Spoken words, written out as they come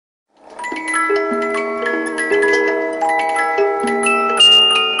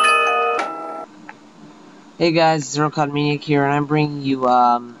Hey guys, Zero Cloud Maniac here, and I'm bringing you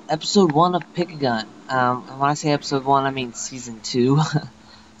episode 1 of Pick a Gun. And when I say episode 1, I mean season 2.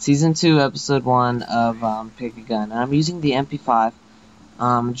 Season 2, episode 1 of Pick a Gun. And I'm using the MP5.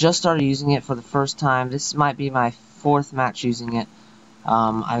 Just started using it for the first time. This might be my 4th match using it.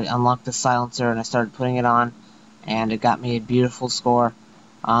 I unlocked the silencer and I started putting it on, and it got me a beautiful score.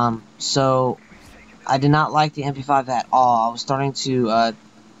 So I did not like the MP5 at all. I was starting to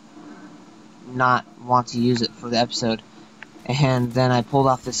not want to use it for the episode, and then I pulled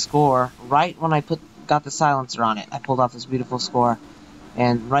off this score right when I got the silencer on it. I pulled off this beautiful score,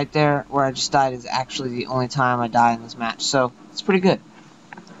 and right there where I just died is actually the only time I die in this match, so it's pretty good.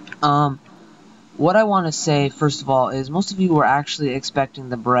 What I want to say first of all is most of you were actually expecting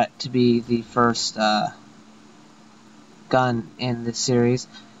the Brett to be the first gun in this series.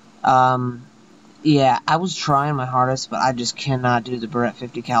 Yeah, I was trying my hardest, but I just cannot do the Brett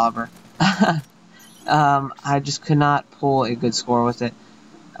 50 caliber. I just could not pull a good score with it.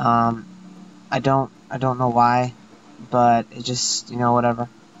 I don't know why, but it just, whatever.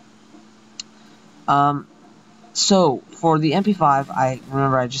 So for the MP5,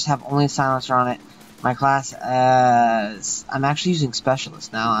 I just have only a silencer on it. My class, I'm actually using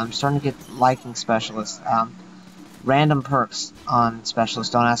Specialist now. I'm starting to get liking Specialist. Random perks on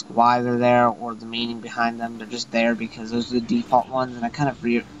Specialist. Don't ask why they're there or the meaning behind them. They're just there because those are the default ones, and I kind of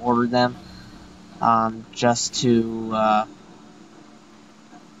reordered them. Just to,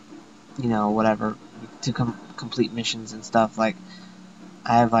 whatever, to complete missions and stuff. Like,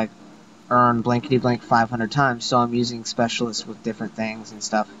 I have, earned blankety blank 500 times, so I'm using Specialists with different things and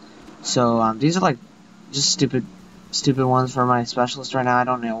stuff. So, these are, just stupid ones for my Specialist right now. I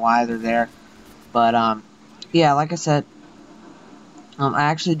don't know why they're there. But, yeah, like I said, I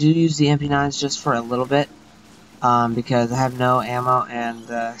actually do use the MP9s just for a little bit. Because I have no ammo, and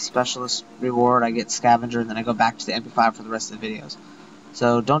the Specialist reward, I get Scavenger, and then I go back to the MP5 for the rest of the videos.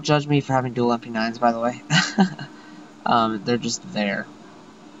 So don't judge me for having dual MP9s, by the way. They're just there.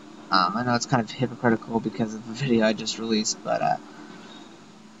 I know it's kind of hypocritical because of the video I just released, but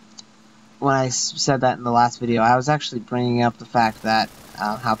when I said that in the last video, I was actually bringing up the fact that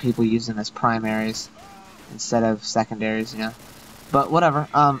how people use them as primaries instead of secondaries, But whatever.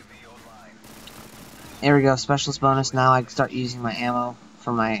 There we go, Specialist bonus. Now I can start using my ammo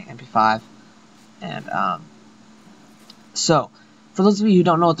for my MP5. And, so, for those of you who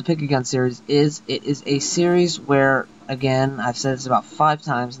don't know what the Pick a Gun series is, it is a series where, again, I've said this about 5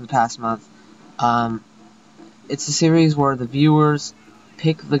 times in the past month, it's a series where the viewers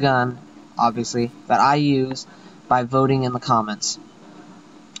pick the gun, obviously, that I use by voting in the comments.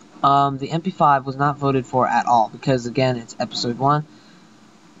 The MP5 was not voted for at all, because, again, it's episode 1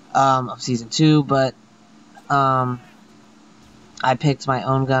 of season 2, but I picked my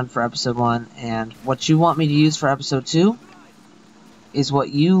own gun for episode 1, and what you want me to use for episode 2 is what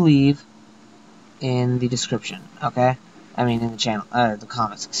you leave in the description, okay? I mean, in the channel, the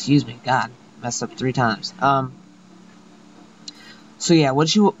comments, excuse me, God, messed up 3 times. So yeah,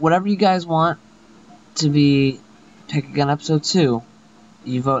 whatever you guys want to be Pick a Gun episode 2,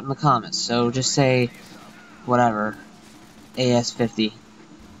 you vote in the comments, so just say, whatever, AS50,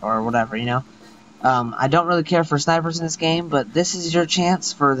 or whatever, I don't really care for snipers in this game, but this is your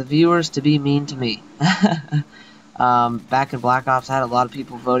chance for the viewers to be mean to me. Back in Black Ops, I had a lot of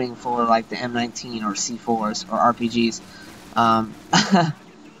people voting for, the M19 or C4s or RPGs.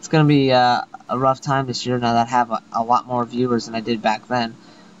 It's going to be a rough time this year now that I have a lot more viewers than I did back then.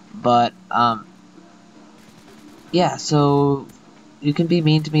 But, yeah, so you can be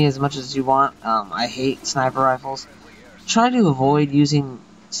mean to me as much as you want. I hate sniper rifles. Try to avoid using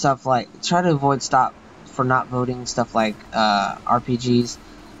stuff stop for not voting stuff like RPGs,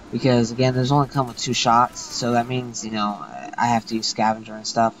 because again, there's only come with 2 shots, so that means I have to use Scavenger and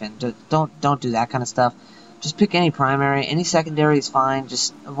stuff, and don't do that kind of stuff. Just pick any primary, any secondary is fine.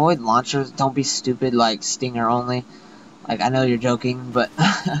 Just avoid launchers. Don't be stupid like Stinger only. I know you're joking, but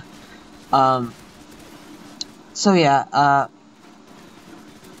so yeah,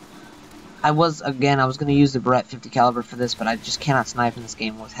 I was going to use the Brett 50 caliber for this, but I just cannot snipe in this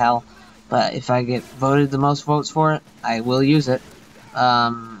game with hell. But if I get voted the most votes for it, I will use it.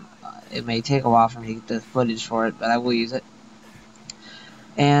 It may take a while for me to get the footage for it, but I will use it.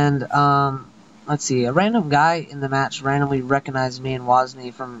 And, let's see, a random guy in the match randomly recognized me and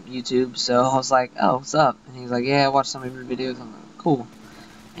Wozni from YouTube, so I was like, oh, what's up? And he's like, yeah, I watched some of your videos. I'm like, cool.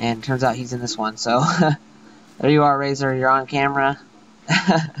 And turns out he's in this one, so there you are, Razor, you're on camera.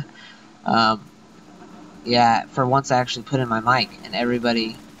 Yeah, for once I actually put in my mic, and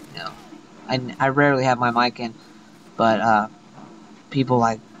everybody, I rarely have my mic in, but, people,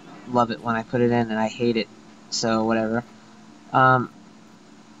 love it when I put it in, and I hate it so whatever.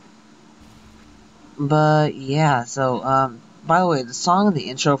 But yeah, so by the way, the song in the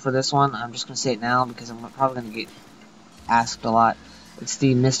intro for this one, I'm just gonna say it now because I'm probably gonna get asked a lot. It's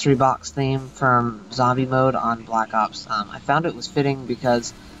the mystery box theme from Zombie Mode on Black Ops. I found it was fitting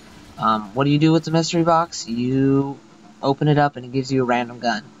because what do you do with the mystery box? You open it up and it gives you a random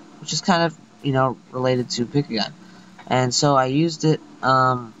gun, which is kind of, you know, related to pick a gun. And so I used it.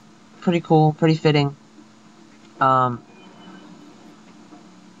 Pretty cool, pretty fitting.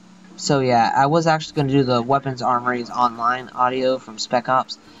 So yeah, I was actually going to do the Weapons Armory's online audio from Spec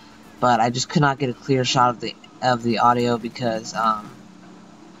Ops, but I just could not get a clear shot of the audio because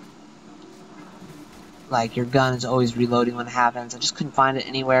like your gun is always reloading when it happens. I just couldn't find it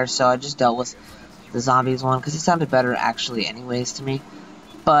anywhere, so I just dealt with the zombies one because it sounded better actually anyways to me.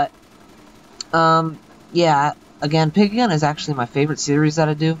 But yeah, again, Pig Gun is actually my favorite series that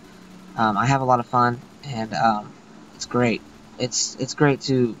I do. I have a lot of fun, and it's great. It's great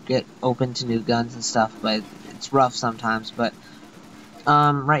to get open to new guns and stuff, but it's rough sometimes. But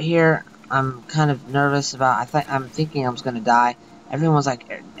right here, I'm kind of nervous about. I'm thinking I'm just gonna die. Everyone's like,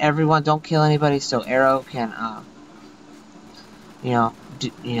 everyone, don't kill anybody, so Arrow can, get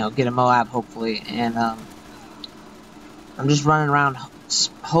a Moab hopefully. And I'm just running around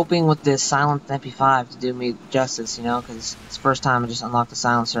hoping with this silenced MP5 to do me justice, you know, because it's the first time I just unlocked the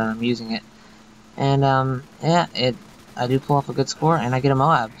silencer and I'm using it. And yeah, I do pull off a good score and I get a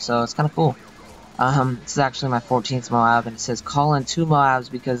Moab, so it's kind of cool. This is actually my 14th Moab, and it says call in 2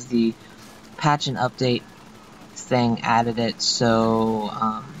 Moabs because the patch and update thing added it,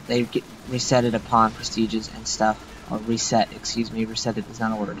 so they reset it upon prestiges and stuff, or reset, excuse me, reset it is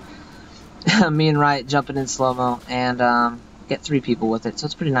not a word. Me and Riot jumping in slow-mo, and get 3 people with it, so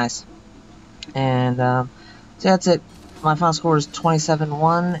it's pretty nice. And so that's it. My final score is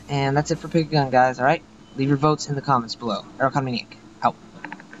 27-1, and that's it for Pick a Gun, guys, alright? Leave your votes in the comments below. Arrow Maniac, out.